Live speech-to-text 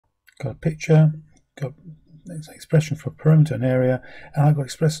got a picture, got an expression for perimeter and area, and I've got to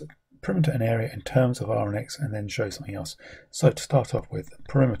express perimeter and area in terms of R and X and then show something else. So to start off with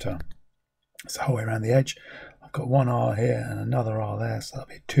perimeter, it's the whole way around the edge. I've got one R here and another R there, so that'll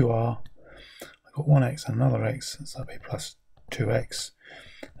be 2R. I've got one X and another X, so that'll be plus 2X.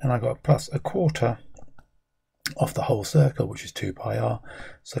 And I've got plus a quarter of the whole circle, which is 2 pi R.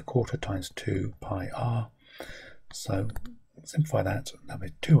 So quarter times 2 pi R. So simplify that, that'll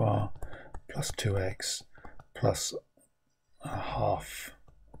be 2R plus 2X plus a half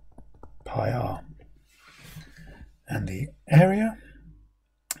pi R. And the area,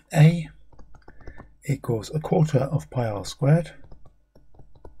 A, equals a quarter of pi R squared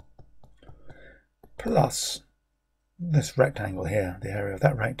plus this rectangle here, the area of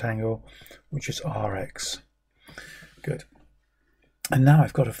that rectangle, which is Rx. Good. And now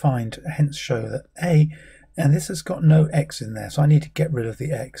I've got to find, hence show that A, and this has got no X in there, so I need to get rid of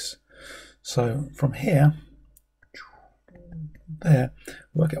the X. So from here, there,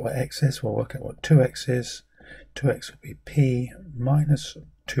 work out what X is, we'll work out what 2X is. 2X will be P minus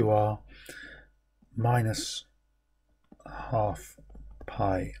 2R minus half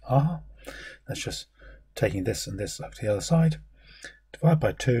pi R. That's just taking this and this up to the other side. Divide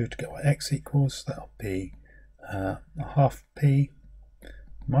by 2 to get what X equals. That'll be a half P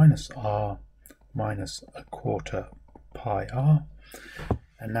minus R minus a quarter pi R.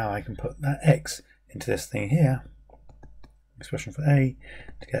 And now I can put that X into this thing here. Expression for A,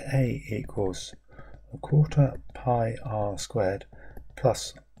 to get A equals a quarter pi R squared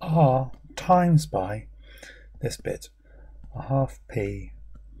plus R times by this bit, a half P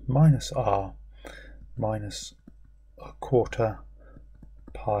minus R minus a quarter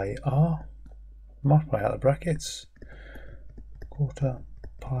pi R, multiply out the brackets, quarter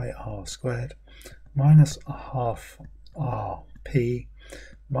pi R squared minus a half R P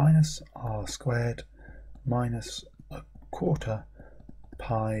minus R squared minus a quarter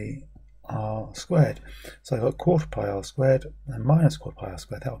pi R squared. So I've got quarter pi R squared and minus quarter pi R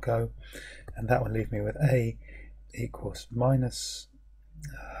squared, that'll go, and that will leave me with A equals minus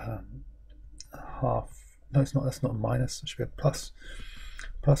half, no it's not, that's not a minus, it should be a plus,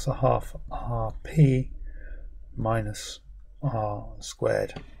 plus a half RP minus R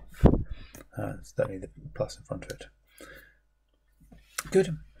squared. Don't need the plus in front of it.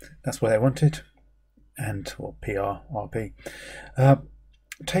 Good, that's what I wanted, and well, PR, RP.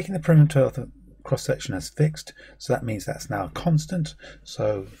 Taking the perimeter of the cross section as fixed, so that means that's now a constant.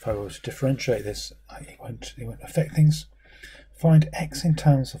 So if I were to differentiate this, it won't affect things. Find X in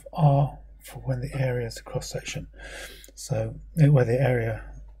terms of R for when the area is a cross section, so where the area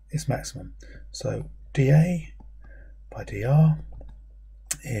is maximum. So dA by dr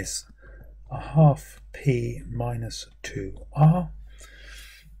is a half P minus 2R,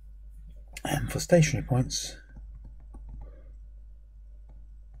 and for stationary points,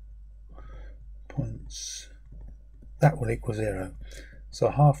 that will equal 0. So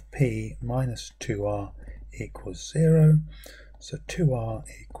half P minus 2R equals 0. So 2R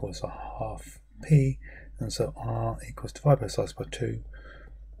equals a half P, and so R equals, divide both sides by 2.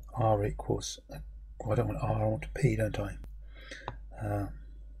 R equals, well, I don't want R, I want P, don't I?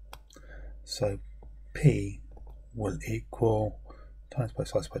 So P will equal, times both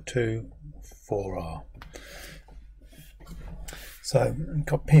sides by 2, 4R. So we've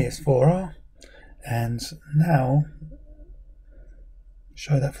got P is 4R. And now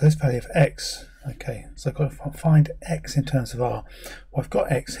show that for this value of X. Okay, so I've got to find X in terms of R. Well, I've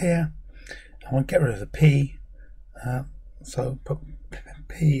got X here. I want to get rid of the P. So put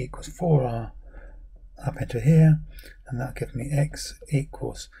P equals 4R up into here, and that'll give me X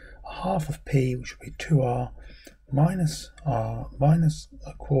equals a half of P, which will be 2R minus R minus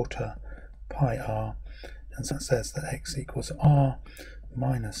a quarter pi R. And so that says that X equals R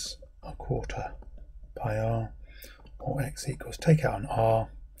minus a quarter pi R, or X equals, take out an R,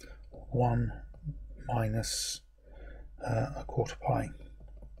 1 minus a quarter pi.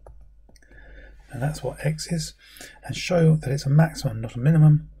 And that's what X is. And show that it's a maximum, not a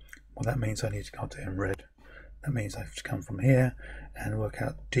minimum. Well, that means I need to count it in red. That means I have to come from here and work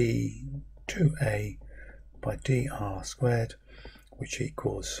out D2A by dr squared, which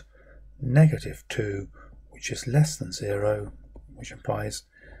equals negative 2, which is less than 0, which implies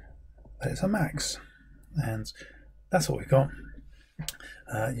that it's a max. And that's what we got.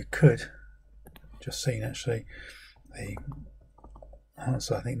 You could just seen actually the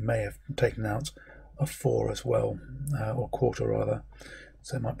answer, I think, may have taken out a 4 as well, or quarter rather.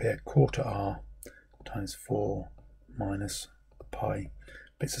 So it might be a quarter R times 4 minus pi,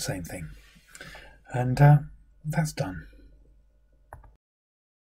 but it's the same thing. And that's done.